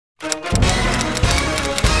Hi,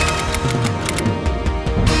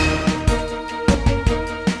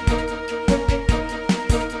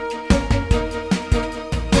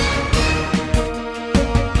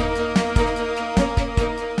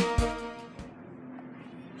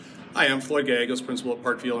 I'm Floyd Gallegos, principal at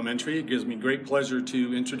Parkview Elementary. It gives me great pleasure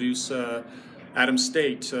to introduce Adams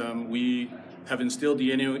State. We have instilled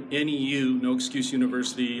the NEU, No Excuse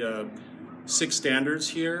University, 6 standards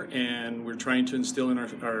here, and we're trying to instill in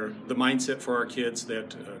the mindset for our kids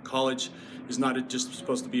that college is not just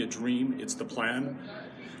supposed to be a dream, it's the plan.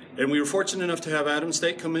 And we were fortunate enough to have Adams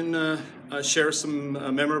State come in, share some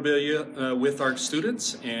memorabilia with our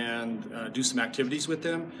students and do some activities with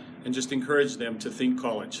them and just encourage them to think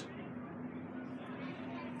college.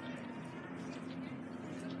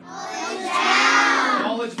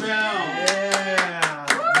 College bound. Yeah.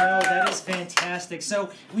 No, that is fantastic. So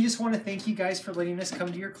we just want to thank you guys for letting us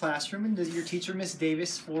come to your classroom, and to your teacher, Miss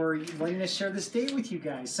Davis, for letting us share this day with you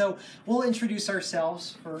guys. So we'll introduce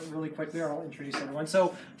ourselves really quickly, or I'll introduce everyone.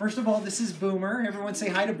 So first of all, this is Boomer. Everyone say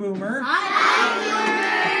hi to Boomer.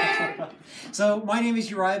 Hi, Boomer. So my name is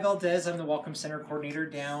Uriah Valdez. I'm the Welcome Center Coordinator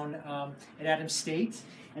down at Adams State.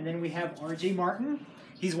 And then we have RJ Martin.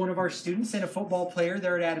 He's one of our students and a football player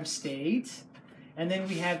there at Adams State. And then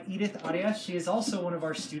we have Edith Arias. She is also one of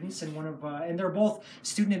our students and and they're both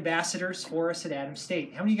student ambassadors for us at Adams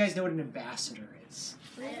State. How many of you guys know what an ambassador is?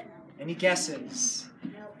 Any guesses?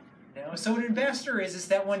 No. So what an ambassador is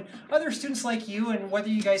that when other students like you, and whether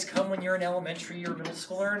you guys come when you're in elementary or middle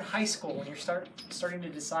school or in high school, when you're starting to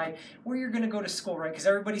decide where you're going to go to school, right? Because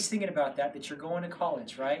everybody's thinking about that you're going to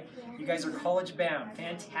college, right? Yeah. You guys are college bound.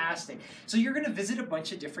 Fantastic. So you're going to visit a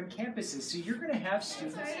bunch of different campuses. So you're going to have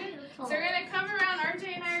students. So we're going to come around.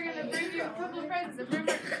 RJ and I are going to bring you a couple of prizes. The room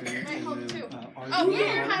might help too. Oh,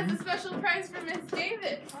 here has a special prize for Miss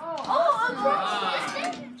Davis.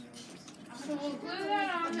 So we'll glue that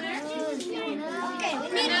on there. And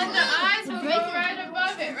then the eyes will go right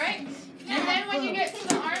above it, right? And then when you get to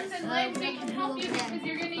the arms and legs, we can help you because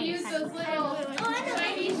you're going to use those little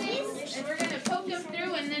shiny things. And we're going to poke them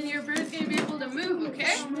through, and then your bird's going to be able to move,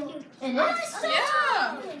 okay?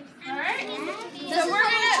 Yeah! Alright? So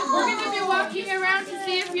we're gonna be walking around to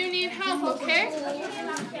see if you need help, okay?